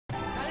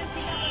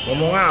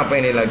Ngomong apa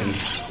ini lagi?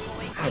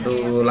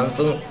 Aduh,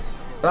 langsung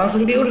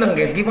diundang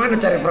guys. Gimana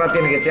cari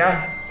perhatian guys ya?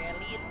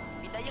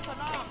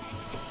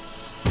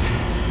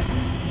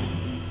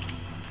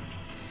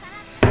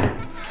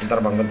 Bentar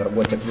bang, bentar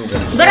gua cek juga.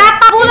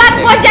 Berapa bulan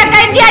gua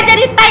jagain dia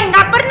jadi tank,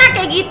 gak pernah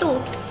kayak gitu.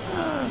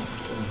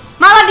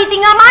 Malah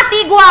ditinggal mati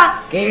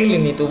gua.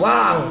 Kellin itu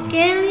bang.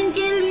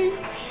 Kellin.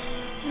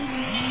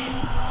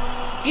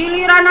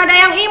 Giliran ada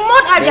yang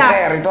imut aja.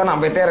 BTR itu anak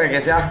BTR ya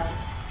guys ya.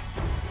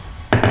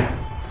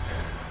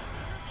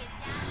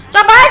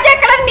 Coba aja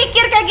kalian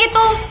mikir kayak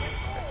gitu.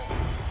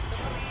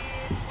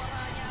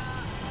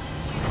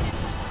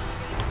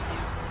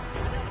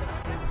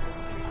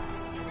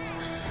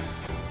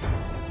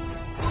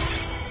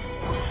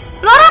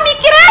 Lo orang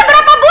mikirnya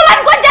berapa bulan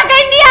gue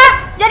jagain dia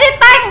jadi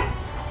tank,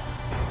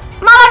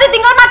 malah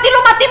ditinggal mati,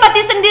 lu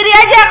mati sendiri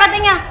aja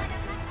katanya.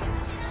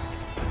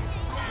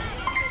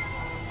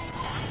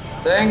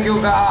 Thank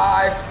you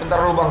guys. Bentar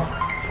dulu bang.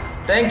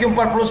 Thank you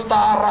 40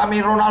 star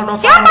Rami Ronaldo.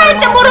 Siapa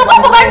yang cemburu? Gue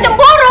bukan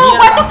cemburu,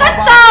 gue tuh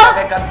kesel.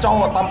 Bagaikan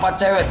cowok tanpa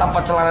cewek,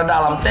 tanpa celana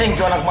dalam. Thank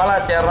you anak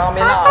Malaysia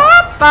Rami.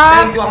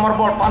 Thank you Amor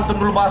Bol,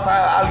 pantun dulu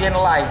bahasa alien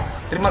lain.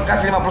 Terima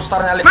kasih 50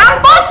 starnya.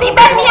 Mampus di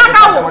band Mia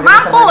kau,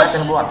 mampus.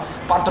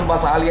 Pantun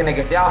bahasa alien ya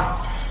guys ya.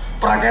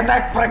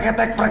 Praketek.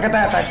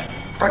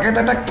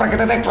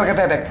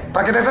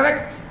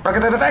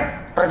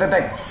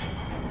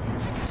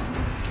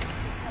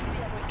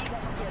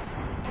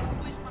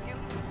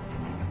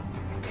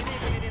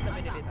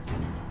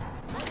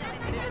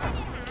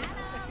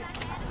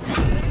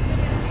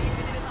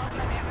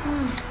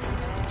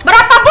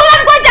 Berapa bulan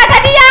gue jaga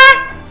dia?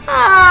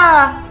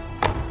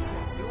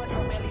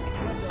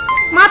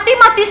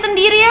 Mati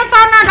sendiri ya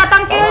sana,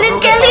 datang Kellin.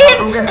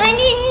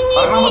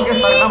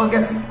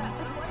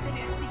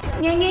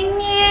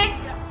 Nye.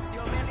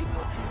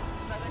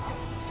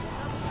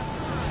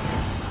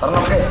 Tarik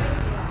nafas guys.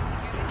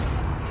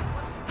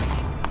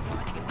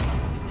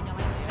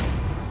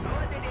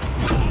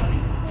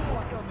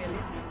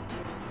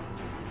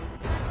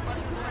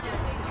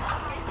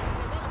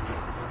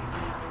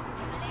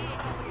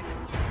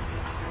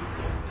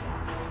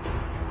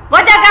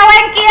 Gue jaga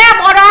Wenky ya,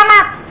 bodo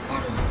amat.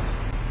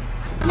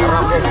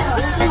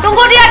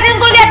 Tunggu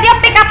lihat dia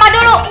pick apa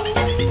dulu.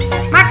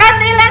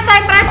 Makasih lensa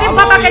impresif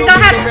gua pakai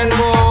jahat.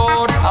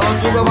 Halo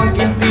juga Bang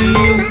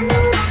Kintil.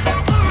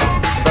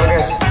 Bentar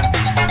guys.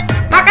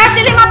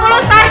 Makasih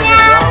 50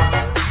 starnya.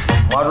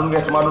 Madun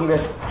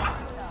guys.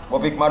 Gua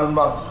pick madun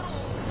bang.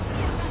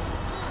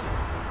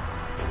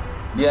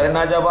 Biarin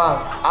aja bang.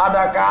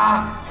 Adakah?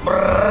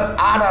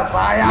 Ada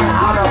sayang,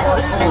 ada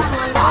bosku.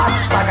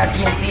 Astaga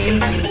Kintil.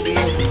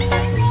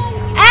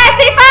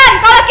 Steven,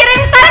 kalau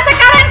kirim star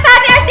sekarang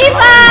saatnya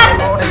Steven.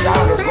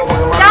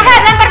 Jangan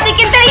lempar si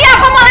Kintil. Iya,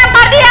 aku mau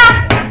lempar dia.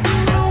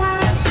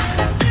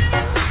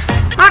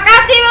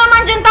 Makasih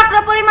Wilman Juntak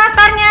 25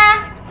 starnya.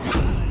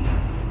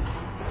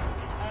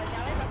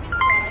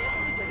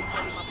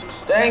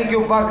 Thank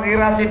you Pak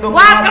Kirasi.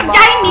 Wah,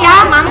 kerjain dia,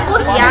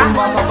 mampus ya.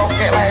 Bahasa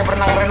tokek lah,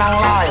 berenang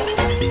lah.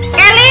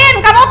 Kellin,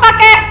 kamu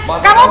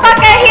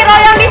pakai hero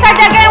yang bisa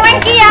jagain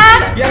Wenky ya.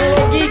 Yang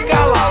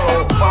logika lah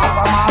lo.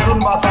 Bahasa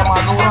Madun, bahasa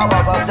Madura,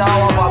 bahasa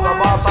Jawa, bahasa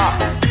Batak.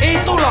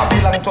 Itulah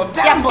bilang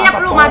cocok. Siap-siap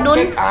lu Madun.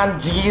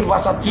 Anjir,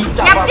 bahasa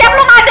Cica. Siap-siap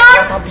lu Madun.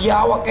 Bahasa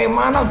biawak kayak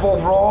mana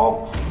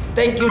goblok.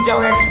 Thank you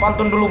Jawex,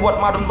 pantun dulu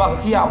buat Madun bang.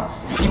 Siap.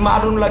 Si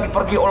Madun lagi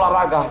pergi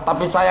olahraga,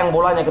 tapi sayang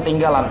bolanya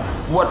ketinggalan.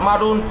 Buat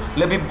Madun,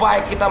 lebih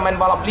baik kita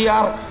main balap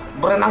liar,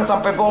 berenang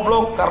sampai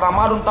goblok. Karena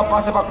Madun tanpa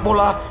sepak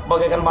bola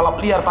bagaikan balap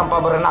liar tanpa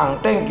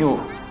berenang. Thank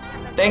you.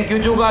 Thank you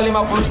juga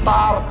 50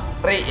 star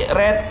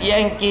Red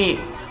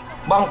Wenky.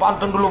 Bang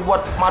pantun dulu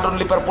buat Madun.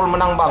 Liverpool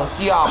menang bang.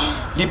 Siap.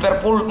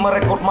 Liverpool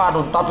merekrut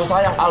Madun, tapi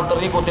sayang alter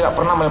ego tidak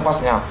pernah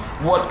melepasnya.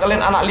 Buat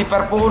kalian anak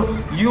Liverpool,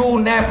 you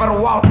never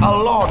walk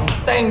alone.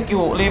 Thank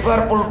you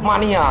Liverpool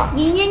mania.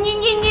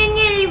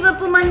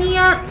 Liverpool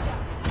mania.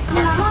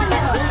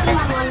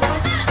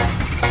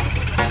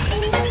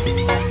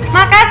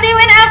 Makasih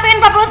Win Elvin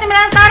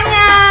 49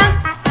 starnya.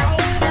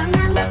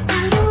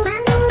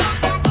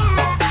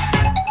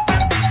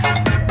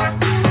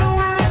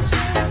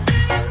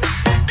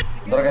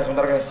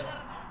 Bentar guys.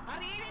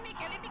 Hari ini nih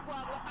Kellin nih gua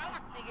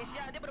talak nih guys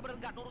ya. Dia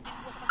bener-bener gak nurutin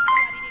gua sama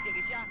sekali hari ini dia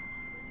guys ya.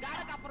 Gak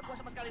ada cover gua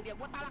sama sekali dia.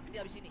 Gua talak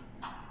dia abis ini.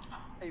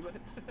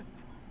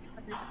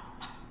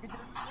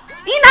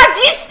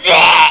 Najis.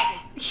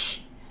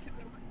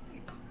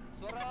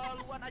 Suara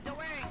Luan aja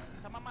weng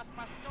sama Mas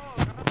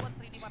Pascol karena gua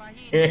sering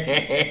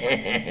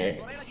dimarahin.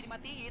 Suaranya lagi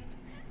dimatiin.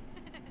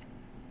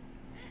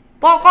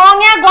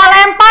 Pokoknya gua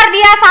lempar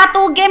dia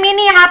satu game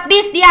ini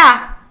habis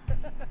dia.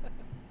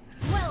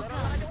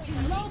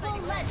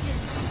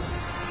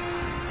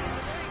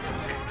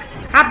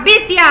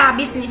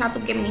 Habis nih satu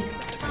game nih.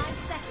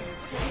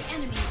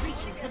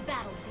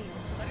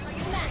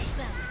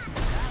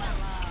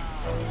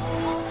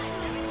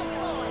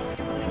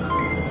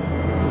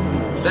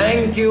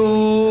 Thank you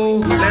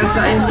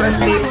lensa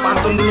impresif,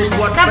 pantun dulu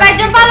buat. Sampai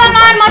jumpa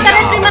Luanluan, mau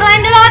cari streamer lain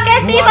dulu. Oke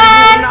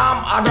Steven.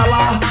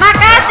 Adalah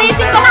makasih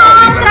Steven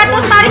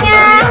 100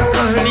 starnya.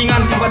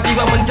 Keheningan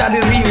tiba-tiba menjadi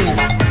riuh.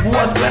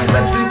 buat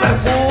Genflix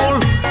Liverpool.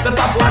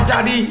 Tetaplah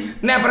jadi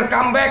never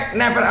come back,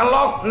 never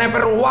alone,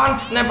 never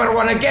once, never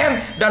one again.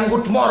 Dan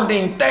good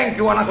morning,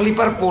 thank you anak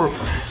Liverpool.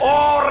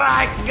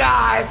 Alright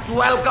guys,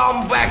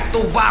 welcome back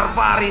to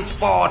Barbari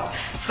Sport.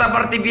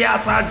 Seperti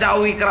biasa,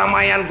 jauhi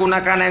keramaian,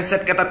 gunakan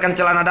handset, ketatkan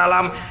celana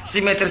dalam,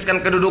 simetriskan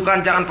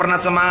kedudukan, jangan pernah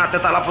semangat,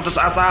 tetaplah putus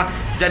asa,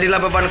 jadilah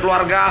beban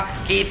keluarga.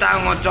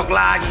 Kita ngocok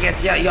lagi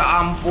guys ya. Ya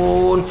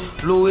ampun,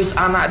 Luis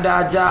anak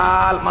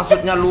dajal,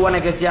 maksudnya Luan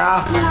ya guys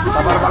ya.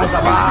 Sabar bang,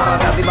 sabar,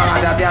 hati-hati bang,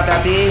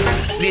 hati-hati.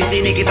 Di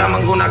sini kita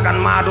menggunakan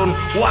madun,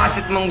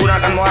 wasit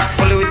menggunakan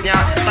peluitnya,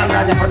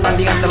 tandanya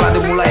pertandingan telah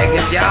dimulai ya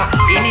guys ya.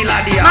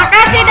 Inilah dia.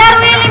 Makasih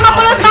Darwin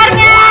 50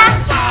 starnya.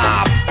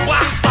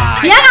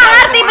 Dia nggak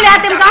ngerti melihat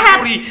tim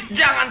sehat.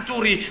 Jangan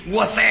curi,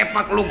 gua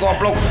sepak lu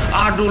goblok.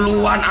 Aduh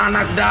Luan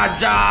anak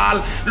dajal,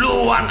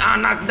 Luan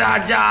anak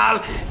dajal.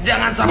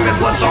 Jangan sampai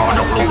gua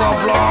sodok lu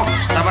goblok.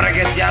 Sabar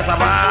ya guys ya,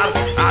 sabar.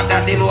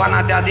 Hati-hati Luan,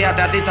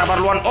 hati-hati, sabar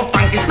Luan. Oh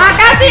tangkis.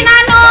 Makasih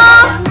Nano,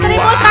 1000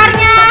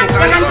 starnya. Satu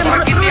kali kau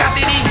sakiti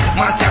hati nih,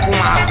 masih aku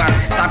maafkan.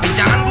 Tapi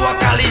jangan 2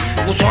 kali,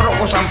 ku sodok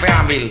kau sampai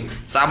ambil.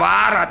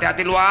 Sabar,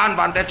 hati-hati Luan,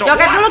 bantai cok.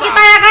 Joget dulu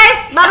kita ya guys,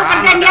 baru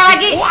kerjaan dia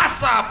lagi.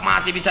 WhatsApp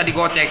masih bisa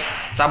digocek.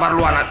 Sabar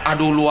Luan,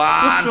 aduh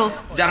Luan,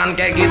 jangan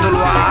kayak gitu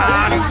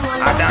Luan.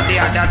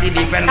 Hati-hati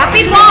defend.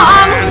 Tapi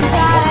bohong.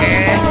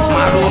 Oke,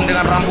 Marun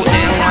dengan rambutnya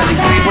yang masih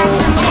keribu,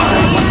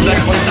 lepas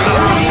dari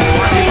pencara.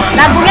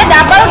 Lambungnya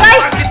double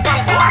guys.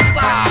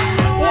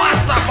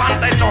 WhatsApp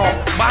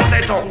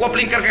bantai cok, gua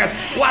blinker guys.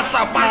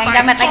 WhatsApp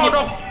bantai,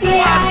 sodok.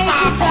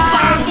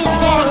 WhatsApp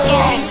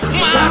 1-0.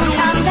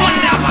 Marun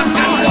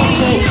mendapatkan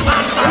gol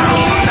antara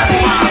Luan dan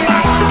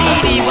Marah.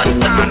 Ini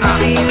bencana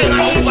dengan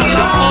umpan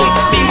lambung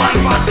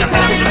dimanfaatkan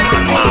dengan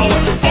sundulan maut.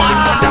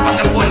 Marah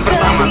mendapatkan poin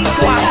pertama.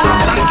 WhatsApp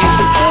tangkis,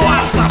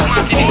 WhatsApp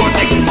masih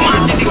digocek.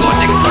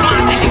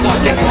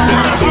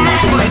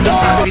 Begitu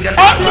sakti dan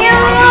thank you,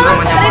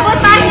 1000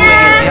 starnya.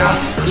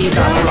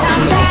 Kita pulang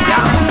dulu guys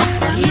ya.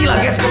 Gila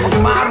guys, gue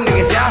pakai bareng nih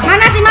guys ya.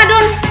 Mana si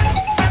Madun?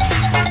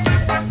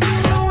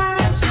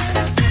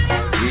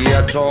 Iya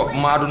cok,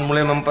 Madun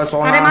mulai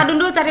mempesona. Cari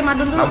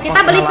Madun dulu. Kita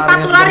beli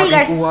sepatu lari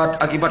guys.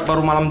 Kuat akibat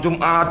baru malam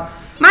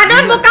Jumat.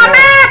 Madun buka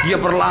map. Dia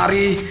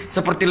berlari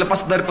seperti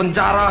lepas dari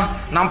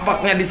penjara.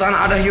 Nampaknya di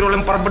sana ada hero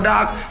lempar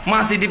bedak,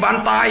 masih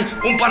dibantai.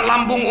 Umpan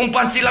lambung,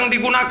 umpan silang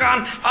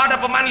digunakan. Ada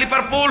pemain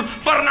Liverpool,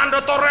 Fernando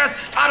Torres,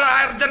 ada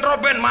Arjen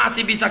Robben,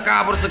 masih bisa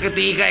kabur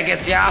seketika ya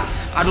guys ya.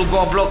 Aduh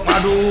goblok,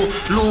 aduh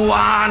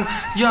Luan.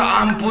 Ya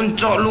ampun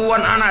cok, Luan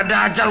anak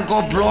dajal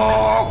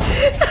goblok.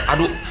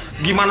 Aduh,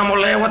 gimana mau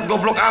lewat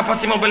goblok, apa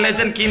sih Mobile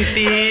Legend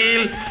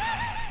Kintil.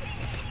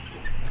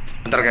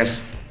 Bentar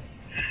guys.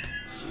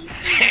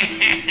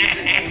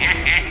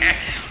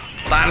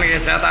 Tahan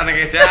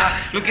guys ya.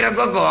 Lu kira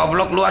gua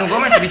goblok, Luan gua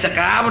masih bisa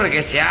kabur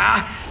guys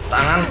ya.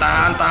 Tahan.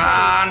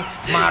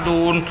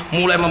 Madun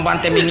mulai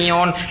membantai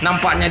minion.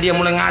 Nampaknya dia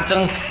mulai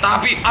ngaceng.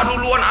 Tapi aduh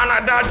Luan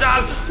anak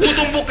dajal, ku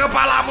tumbuk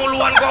kepalamu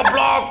Luan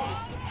goblok.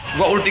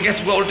 Gua ulti guys.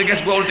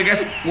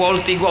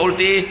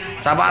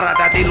 Sabar,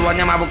 hati-hati,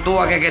 Luannya mabuk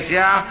tua guys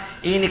ya.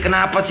 Ini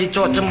kenapa sih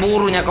cok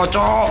cemburunya kau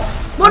cok?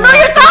 Bunuh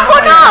ya cok,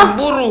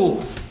 bunuh.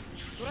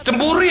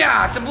 Cemburu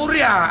ya.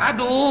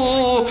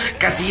 Aduh,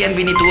 kasihan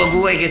bini tua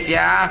gue guys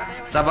ya.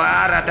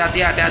 Sabar,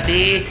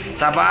 hati-hati.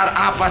 Sabar,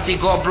 apa sih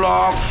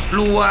goblok?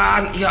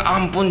 Luan, ya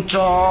ampun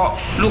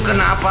cok. Lu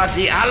kenapa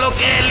sih? Halo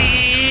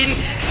Kellin.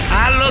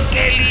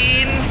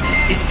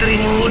 Istri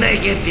muda ya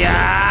guys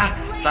ya.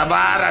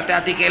 Sabar,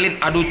 hati-hati Kellin.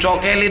 Aduh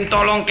cok, Kellin,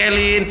 tolong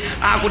Kellin.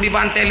 Aku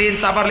dibantelin.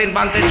 Sabar Lin,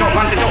 bantai cok.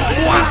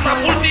 WhatsApp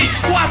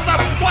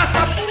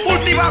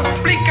ulti bang,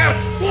 blinker.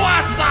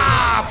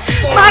 WhatsApp.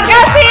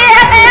 Makasih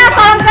Enea,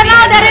 salam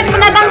kenal dari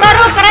pendatang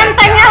baru, keren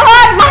tanknya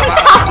Luan,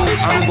 mantap.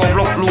 Aduh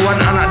goblok, Luan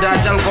anak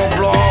dajal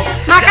goblok.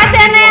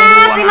 Makasih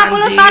Enea,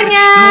 50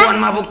 starnya. Luan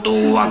mabuk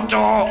tuak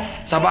cok.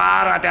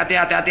 Sabar,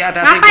 hati-hati.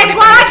 Ngapain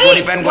gua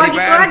lagi? Gua gitu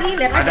lagi,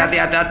 lihat aja.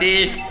 Hati-hati.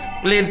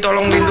 Lin,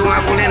 tolong lindung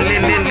aku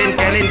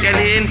Lin,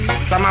 Kellin.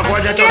 Sama aku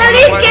aja cok.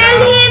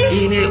 Kellin.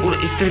 Ini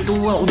istri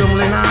tua udah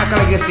mulai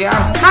nakal guys ya.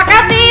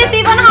 Makasih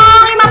Steven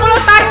Hong,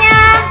 50 starnya.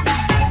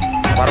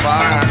 Sabar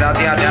bang,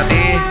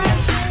 hati-hati.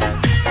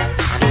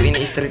 Aduh ini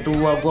istri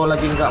tua, gue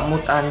lagi nggak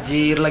mood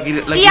anjir, lagi.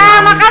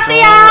 Iya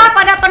makasih ya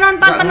pada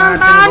penonton.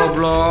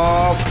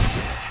 Goblok.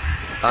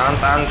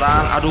 Tahan.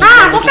 Aduh.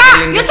 Nah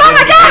buka, Yusuf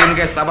aja.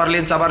 Guys, sabar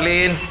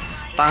Lin.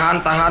 Tahan.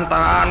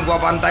 Gua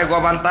bantai.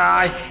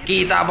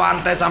 Kita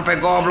bantai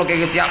sampai goblok ya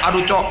guys ya.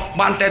 Aduh cok,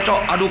 bantai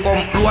cok. Aduh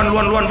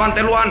Luan,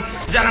 bantai Luan.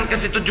 Jangan ke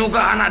situ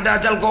juga anak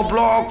dajal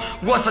goblok.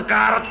 Gua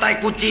sekarat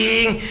tai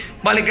kucing.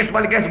 Balik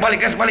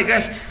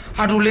guys.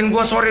 Aduh Lin,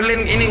 gua sorry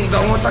Lin, ini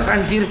nggak ngotak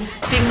anjir.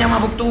 Timnya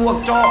mabuk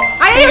tuak cok.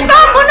 Ayo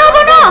cok, bunuh.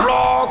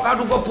 Goblok.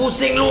 Aduh gua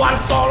pusing Luan,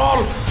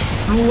 tolol.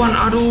 Luan,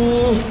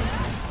 aduh.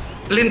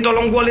 Lin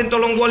tolong gua.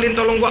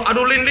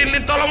 Aduh Lin,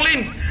 tolong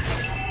Lin.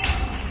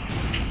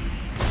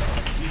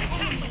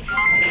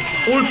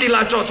 Ulti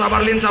lah cok, sabar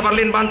Lin,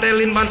 bantai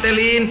Lin.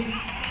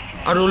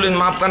 Aduh Lin,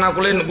 maafkan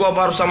aku Lin, gua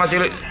baru sama si.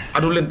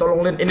 Aduh Lin,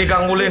 tolong Lin, ini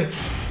ganggu Lin.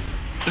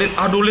 Lin,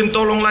 aduh Lin,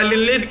 tolonglah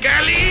Lin,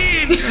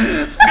 Kellin.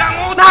 Gak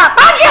ngotak. Nah,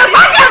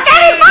 panggil,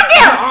 Kellin,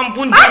 panggil. Ya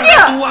ampun,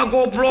 janda tua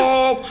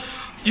goblok.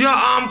 Ya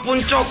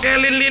ampun, Cok,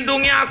 Kellin,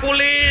 lindungi aku,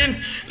 Lin.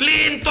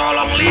 Lin,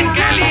 tolong Lin,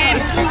 Kellin.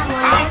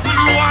 Ampun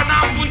Luan,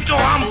 ampun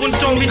Cok,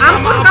 minta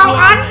maaf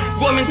Luan.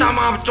 Gua minta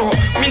maaf, Cok.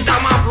 Minta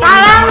maaf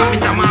Luan,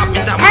 minta maaf.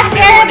 SG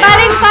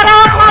paling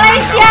Sarawak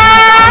Malaysia.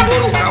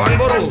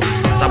 Kawan boru.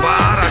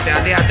 Sabar,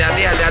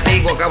 hati-hati.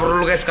 Gua kabur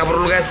dulu guys.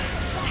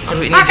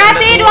 Aduh, ini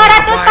makasih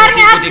 200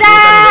 starnya Abza.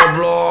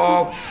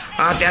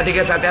 Hati-hati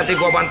guys,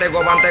 gua bantai.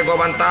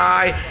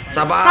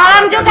 Sabar.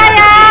 Salam juga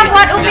ya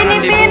buat Upin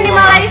Ipin di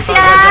Malaysia.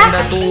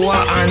 Janda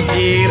tua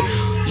anjir.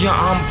 Ya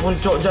ampun,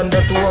 Cok,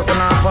 janda tua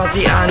kenapa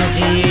sih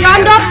anjir?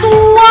 Janda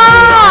tua.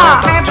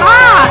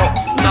 Hebat.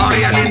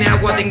 Sorry Alin ya,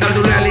 gua tinggal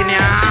dulu Alin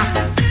ya.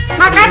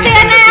 Makasih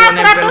Enes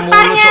 100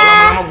 starnya.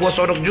 Lama-lama gua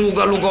sodok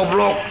juga lu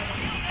goblok.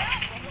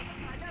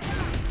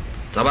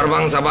 Sabar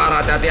bang, sabar,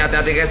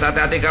 hati-hati guys,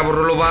 hati-hati, kabur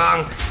dulu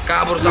bang,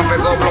 kabur sampai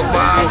goblok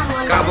bang,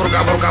 kabur,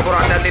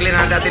 hati-hati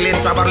Lin,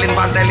 sabar Lin,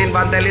 bantai Lin,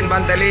 hati-hati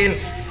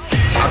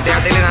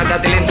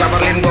Lin, sabar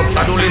Lin,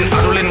 aduh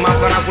Lin,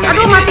 maafkan aku Lin.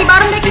 Aduh, mati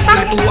bareng deh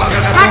kita.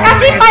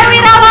 Makasih Lin. Pak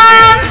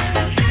Wirawan,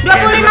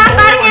 25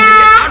 starnya.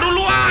 Aduh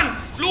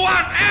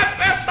Luan,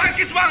 F,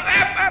 tangkis bang,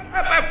 F.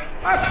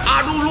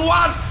 Aduh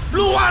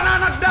Luan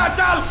anak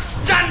dajal,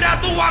 janda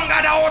tua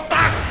nggak ada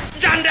otak,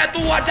 janda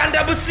tua,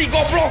 janda besi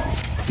goblok.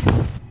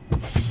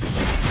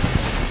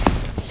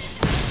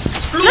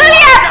 Lu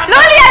lihat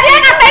dia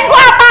ngatain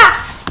gua apa?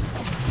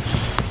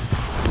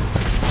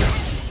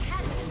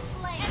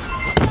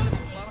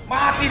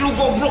 Mati lu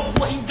goblok,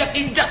 gua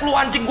injak lu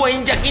anjing, gua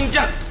injak.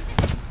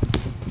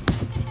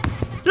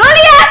 Lu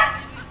lihat,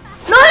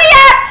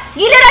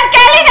 giliran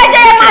Kellin aja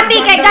yang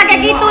mati kayak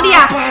gitu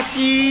dia. Apa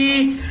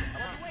sih?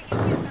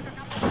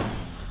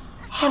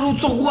 Aduh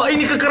Cok, gua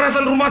ini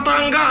kekerasan rumah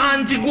tangga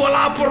anjing, gua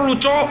lapor lu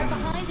Cok.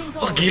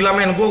 Oh gila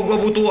men, gua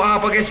butuh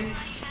apa guys?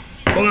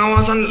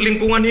 Pengawasan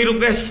lingkungan hidup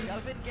guys.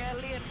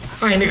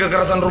 Ini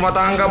kekerasan rumah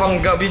tangga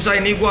bang, nggak bisa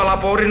ini gua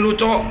laporin lu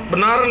Cok,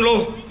 beneran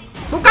lo.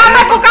 Buka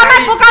map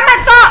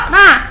Cok.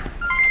 Nah,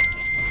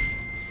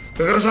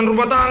 kekerasan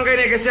rumah tangga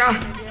ini guys ya.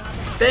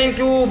 Thank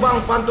you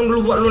bang, pantun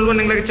dulu buat Luan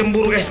yang lagi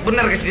cemburu guys.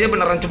 Bener guys, dia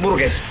beneran cemburu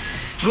guys.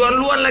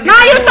 Luan lagi.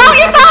 Nah Yutong,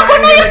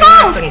 bunuh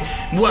Yutong.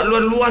 Buat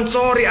Luan,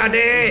 sorry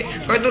adek,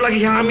 kau itu lagi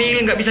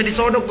hamil, nggak bisa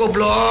disodok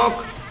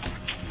goblok.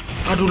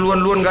 Aduh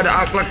Luan nggak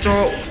ada akhlak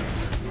Cok.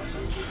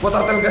 Gua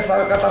tartel guys,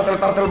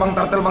 tartel bang.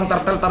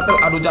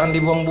 Aduh jangan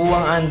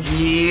dibuang-buang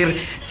anjir.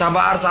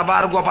 Sabar,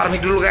 gua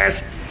parmik dulu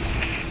guys.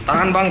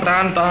 Tahan bang,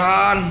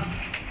 tahan.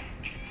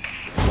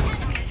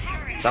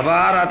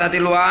 Sabar, hati-hati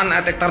Luan,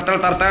 attack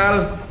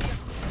tartel.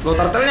 Lo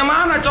tartelnya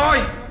mana coy?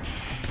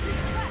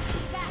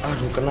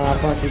 Aduh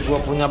kenapa sih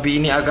gua punya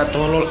bini agak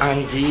tolol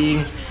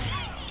anjing.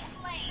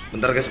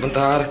 Bentar guys,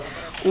 bentar.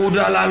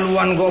 Udahlah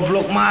Luan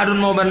goblok,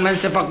 Madun mau main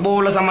sepak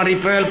bola sama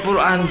Ripel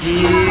pur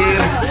anjir.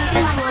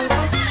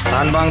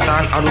 Tahan bang,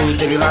 tahan. Aduh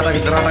jadi rata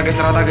guys,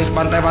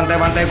 bantai.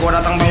 Gua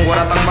datang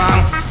bang.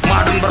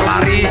 Madun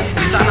berlari,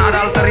 di sana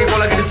ada alter ego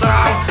lagi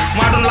diserang.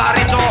 Madun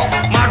lari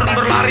Cok, Madun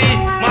berlari.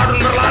 Madun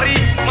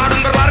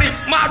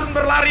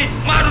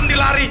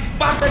dilari.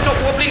 Bantai Cok,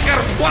 gua blinker.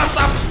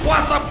 WhatsApp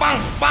bang,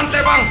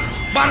 bantai bang.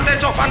 Bantai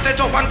Cok, bang.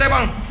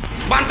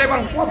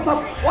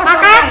 WhatsApp.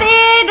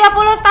 Makasih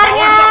 20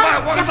 starnya.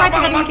 WhatsApp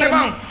bang, bantai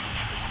bang.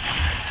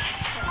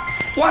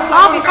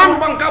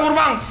 WhatsApp kabur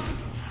bang.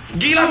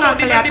 Gila Cok,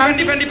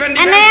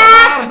 defend.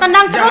 Enes,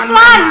 tendang terus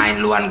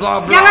Luan.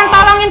 Jangan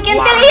tolongin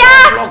Kintil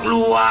ya.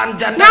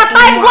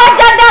 Ngapain gua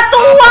janda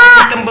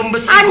tua?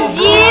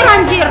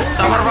 Anjir.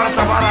 Sabar bang,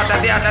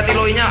 hati-hati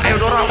loinya.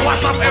 Eudora,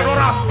 WhatsApp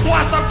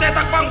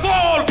cetak bang,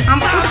 gol.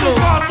 1-0,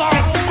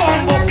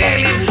 combo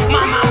Kellin,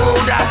 mama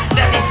muda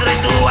dan istri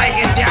tua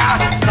guys ya.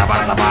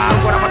 Sabar,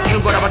 gua dapat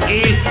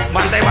kill.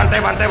 Bantai.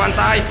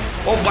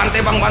 Oh bantai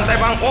bang.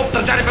 Oh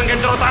terjadi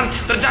penggencerotan.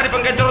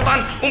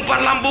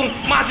 Umpan lambung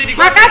masih di.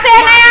 Makasih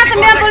Enes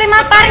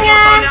 95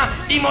 starnya.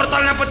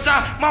 Immortalnya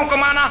pecah, mau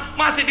kemana?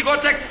 Masih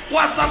digocek.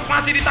 WhatsApp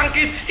masih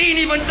ditangkis.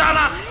 Ini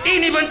bencana.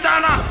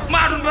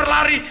 Madun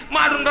berlari.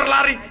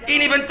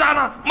 Ini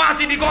bencana.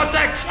 Masih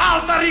digocek.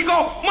 Alter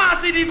ego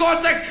masih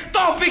digocek.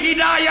 Topik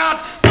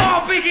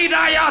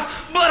Hidayat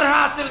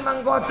berhasil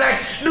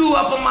menggocek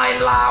dua pemain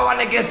lawan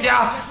ya guys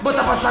ya.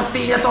 Betapa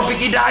saktinya Topik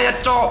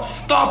Hidayat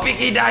Cok. Topik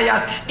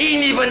Hidayat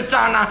ini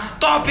bencana.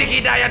 Topik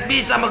Hidayat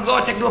bisa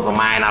menggocek dua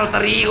pemain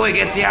alter ego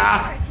ya guys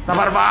ya.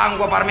 Sabar bang,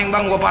 gua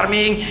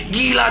farming.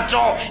 Gila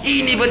Cok,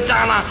 ini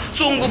bencana.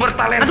 Sungguh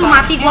bertalenta. Aduh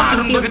mati gua.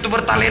 Madun begitu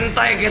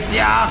bertalenta ya guys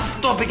ya.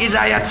 Topik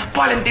Hidayat,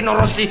 Valentino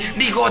Rossi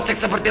digocek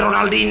seperti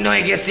Ronaldinho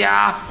ya guys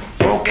ya.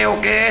 Oke,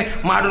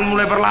 Madun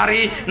mulai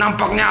berlari.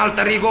 Nampaknya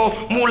alter ego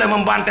mulai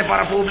membantai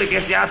para publik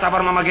guys ya.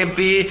 Sabar Mama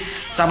Gempi.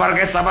 Sabar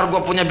guys,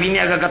 gua punya bini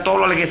agak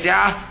tolol guys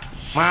ya.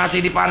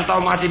 Masih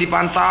dipantau.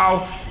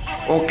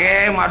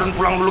 Oke, Madun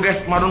pulang dulu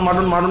guys.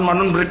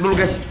 Madun break dulu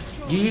guys.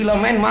 Gila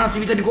men, masih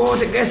bisa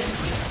digocek guys.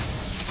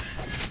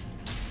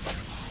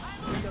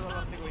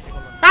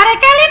 Cari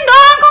Kellin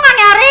dong, kok nggak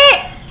nyari?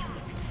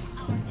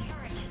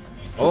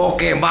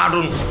 Oke,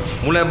 Madun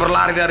mulai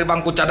berlari dari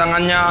bangku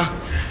cadangannya,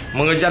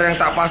 mengejar yang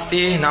tak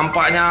pasti.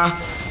 Nampaknya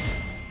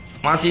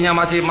masih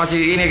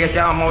ini guys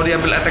ya, mau dia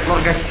ambil attack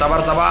lord guys.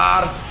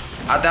 Sabar.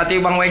 Hati-hati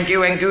Bang Wenky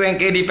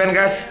defend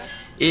guys.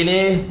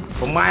 Ini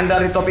pemain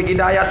dari Topik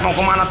Hidayat, mau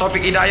kemana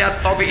Topik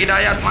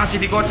Hidayat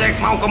masih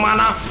digocek, mau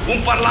kemana?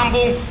 Umpan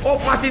lambung,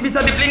 masih bisa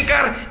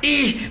diplinker.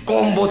 Ih,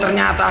 combo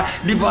ternyata.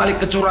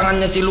 Dibalik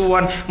kecurangannya si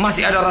Luan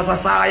masih ada rasa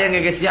sayang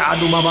ya guys ya.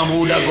 Aduh mama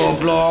muda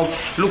goblok.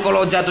 Lu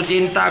kalau jatuh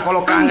cinta,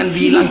 kalau kangen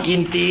bilang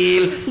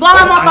Kintil. Gua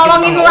gak mau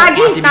tolongin lu lagi,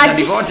 masih bisa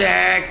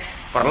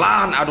digocek.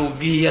 Perlahan, aduh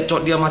dia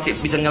masih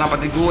bisa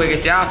nyelamatin gue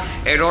guys ya.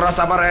 Edora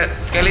sabar,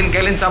 Kellin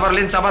sabar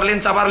Lin.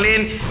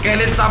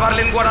 Kellin sabar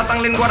Lin, gua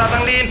datang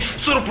Lin.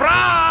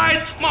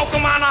 Surprise, mau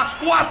kemana?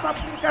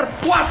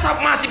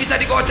 WhatsApp masih bisa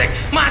digocek.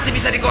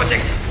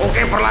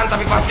 Oke, perlahan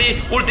tapi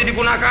pasti. Ulti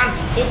digunakan.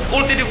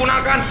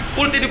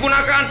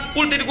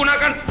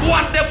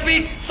 What the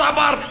fuck?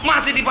 Sabar,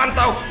 masih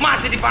dipantau.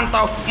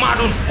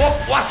 Madun,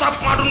 WhatsApp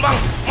Madun bang,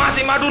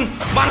 masih Madun.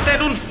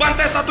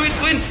 Bantai satu hit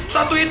win.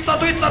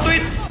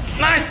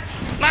 Nice,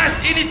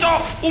 ini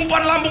cok,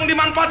 umpan lambung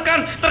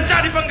dimanfaatkan,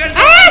 terjadi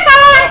penggantian.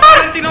 Salah lempar.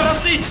 Valentino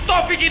Rossi,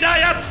 Topik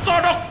Hidayat,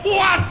 sodok,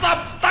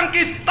 WhatsApp,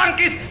 tangkis.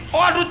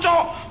 Waduh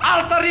cok,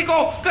 alter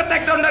ego, ke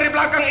take down dari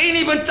belakang.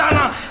 Ini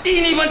bencana,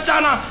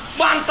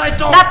 bantai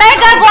cok. Gak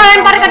tega gue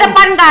lempar ke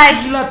depan guys.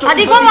 Gila, cok,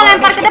 Tadi gue mau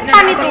lempar ke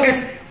depan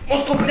itu.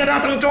 Moskopnya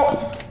datang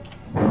cok.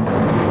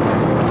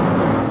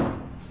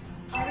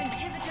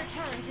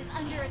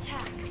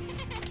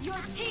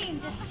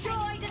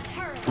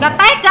 Gak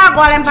tega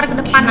gue lempar ke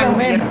depan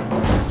anjir.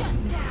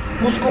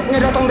 Muskopnya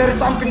datang dari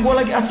samping, gue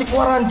lagi asik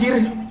war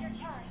anjir.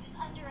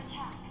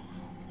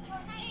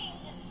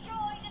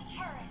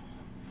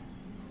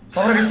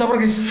 Sabar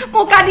guys.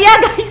 Muka dia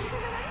guys.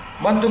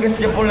 Bantu guys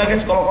jempolnya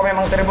guys. Kalau kau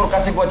memang terhibur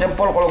kasih gua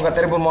jempol. Kalau nggak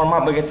terhibur mohon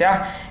maaf guys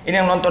ya.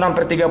 Ini yang nonton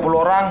hampir 30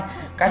 orang.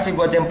 Kasih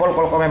gua jempol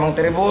kalau kau memang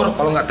terhibur.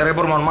 Kalau nggak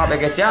terhibur mohon maaf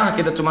ya guys ya.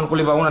 Kita cuman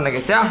kuli bangunan ya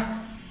guys ya.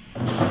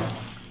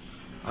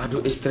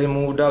 Aduh istri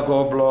muda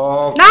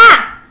goblok.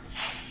 Nah.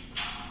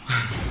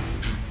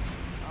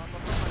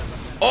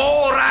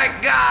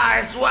 Alright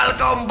guys,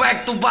 welcome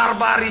back to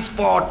Barbari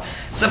Sport.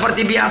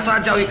 Seperti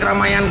biasa, jauhi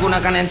keramaian,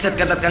 gunakan handset,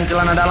 ketatkan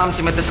celana dalam,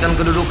 simetriskan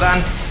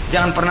kedudukan.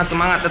 Jangan pernah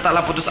semangat,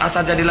 tetaplah putus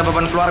asa, jadilah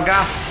beban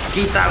keluarga.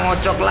 Kita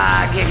ngocok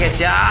lagi guys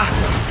ya.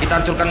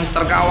 Kita hancurkan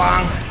Mister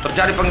Gawang.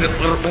 Terjadi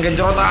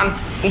penggenjrotan,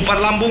 umpan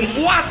lambung,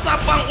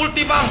 WhatsApp bang,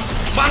 ulti bang,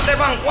 bantai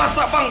bang,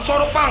 WhatsApp bang,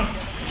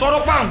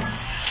 sorok bang.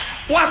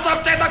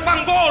 WhatsApp cetak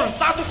bang, gol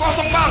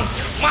 1-0 bang.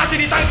 Masih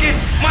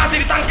ditangkis.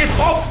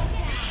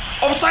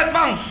 Offside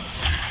bang.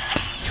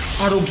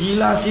 Aduh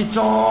gila sih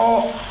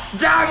cok.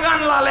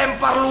 Janganlah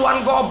lempar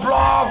Luan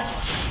goblok.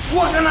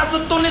 Gua kena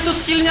setun itu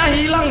skillnya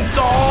hilang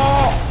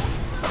cok.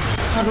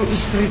 Aduh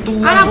istri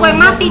tua. Alah gue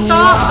yang mati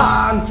cok.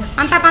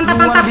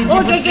 Mantap. Oh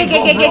GG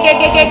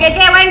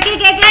Wenky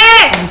GG.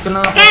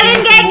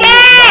 Kellin GG.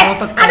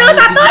 Aduh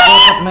satu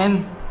hit.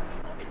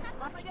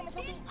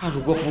 Aduh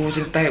gua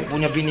pusing teh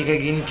punya bini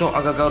kayak gini cok.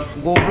 Agak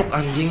goblok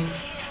anjing.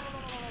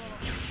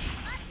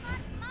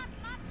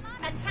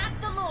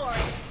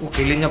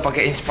 Kellinnya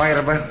pakai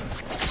inspire bang.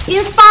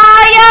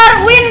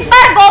 Inspire,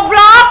 winter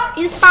goblok.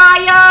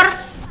 Inspire.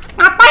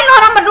 Ngapain lo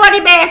orang berdua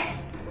di base?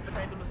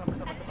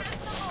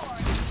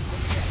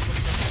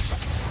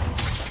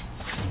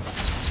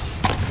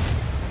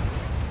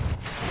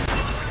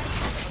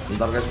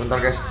 Bentar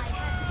guys.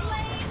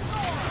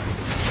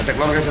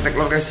 Attack lord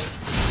guys.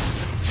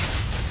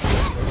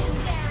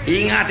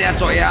 Ingat ya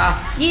cok ya.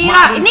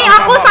 Gila, ini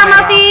aku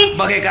sama si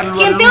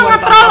Kintil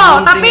nge-troll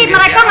loh, tapi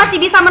mereka masih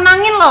bisa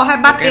menangin loh,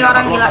 hebat sih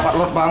orang gila.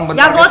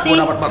 Jago sih.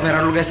 Dapat bab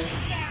merah dulu guys.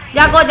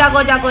 Jago.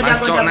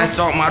 Nice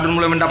cok, Madun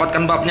mulai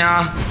mendapatkan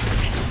babnya.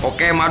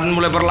 Oke, Madun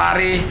mulai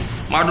berlari.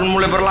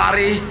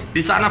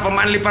 Di sana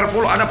pemain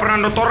Liverpool ada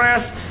Fernando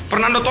Torres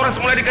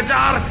mulai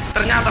dikejar.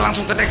 Ternyata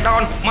langsung ke take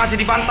down, masih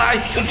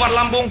dibantai, umpan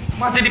lambung,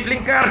 masih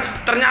diplinker.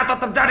 Ternyata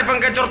terjadi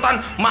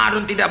penggecortan.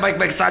 Madun tidak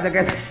baik-baik saja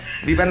guys.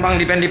 Defend bang,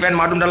 defend.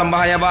 Madun dalam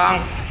bahaya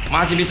bang.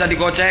 Masih bisa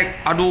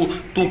digocek. Aduh,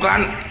 tuh kan.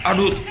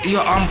 Aduh,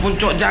 ya ampun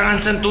cok, jangan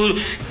sentuh.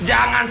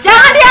 Jangan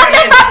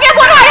diambil babnya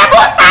buat saya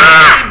busa.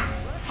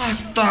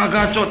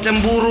 Astaga cok,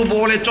 cemburu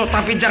boleh cok,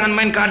 tapi jangan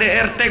main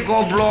KDRT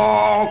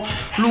goblok.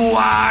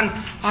 Luan,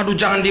 aduh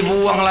jangan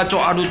dibuang lah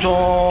cok. Aduh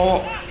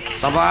cok,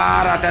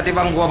 sabar, hati-hati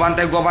bang. Gua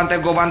bantai.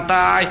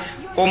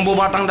 Combo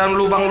batang dan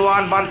lubang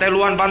Luan, bantai.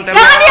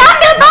 Jangan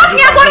diambil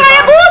babnya buat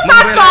saya busa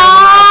cok.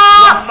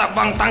 WhatsApp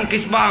bang,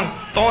 tangkis bang.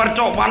 Tower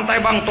cok, bantai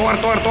bang,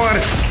 tower.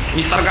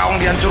 Mister Gawang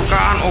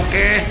dihancurkan.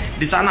 Oke,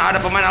 di sana ada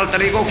pemain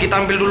alter ego. Kita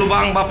ambil dulu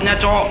bang babnya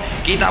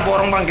cok. Kita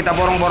borong bang,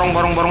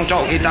 borong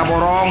cok. Kita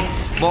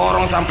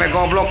borong sampai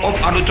goblok.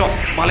 Aduh cok,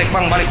 balik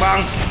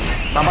bang.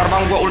 Sabar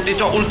bang, gua ulti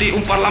cok,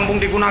 umpan lambung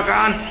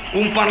digunakan.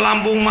 Umpan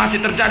lambung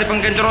masih terjadi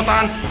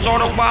penggencerotan.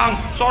 Sodok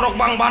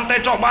bang, bantai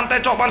cok.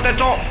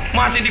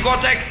 Masih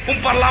digocek,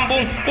 umpan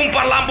lambung.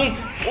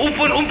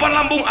 Umpan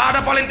lambung ada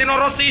Valentino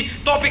Rossi,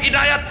 Topik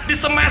Hidayat di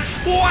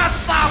smash,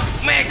 WhatsApp,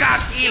 mega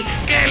kill,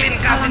 Kellin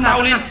kasih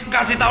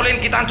tahu Lin,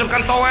 kita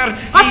hancurkan tower.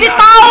 Kasih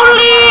tahu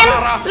Lin,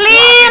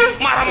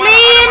 Marah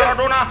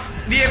Maradona,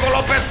 Diego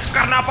Lopez,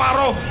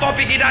 Karnaparo,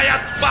 Topik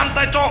Hidayat,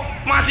 bantai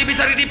cok, masih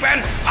bisa di defend.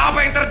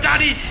 Apa yang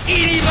terjadi?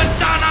 Ini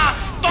bencana,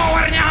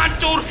 towernya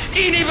hancur,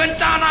 ini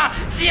bencana.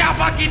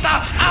 Siapa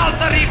kita?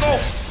 Alter ego.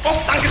 Oh,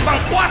 tangkis bang,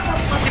 kuat,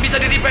 masih bisa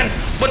di defend.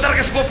 Bentar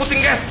guys, gue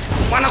pusing guys.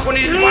 Mana kau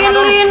di mana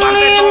dulu?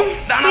 Bantai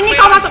cok, dana sini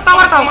kau masuk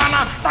tower kau.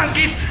 Mana?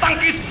 Tangkis,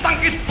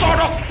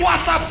 sodok,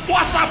 WhatsApp.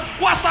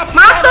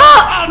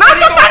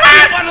 Masuk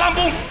sana. Umpan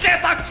lambung,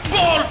 cetak,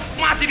 gol.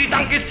 Masih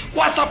ditangkis,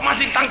 WhatsApp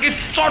masih ditangkis.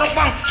 Sodok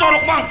bang,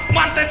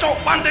 bantai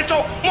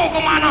cok, mau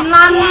kemana?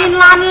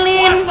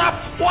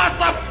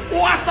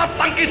 WhatsApp,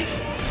 tangkis.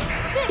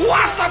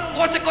 WhatsApp,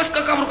 kocek,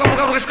 kabur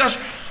guys.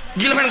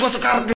 Gila men, gue sekar.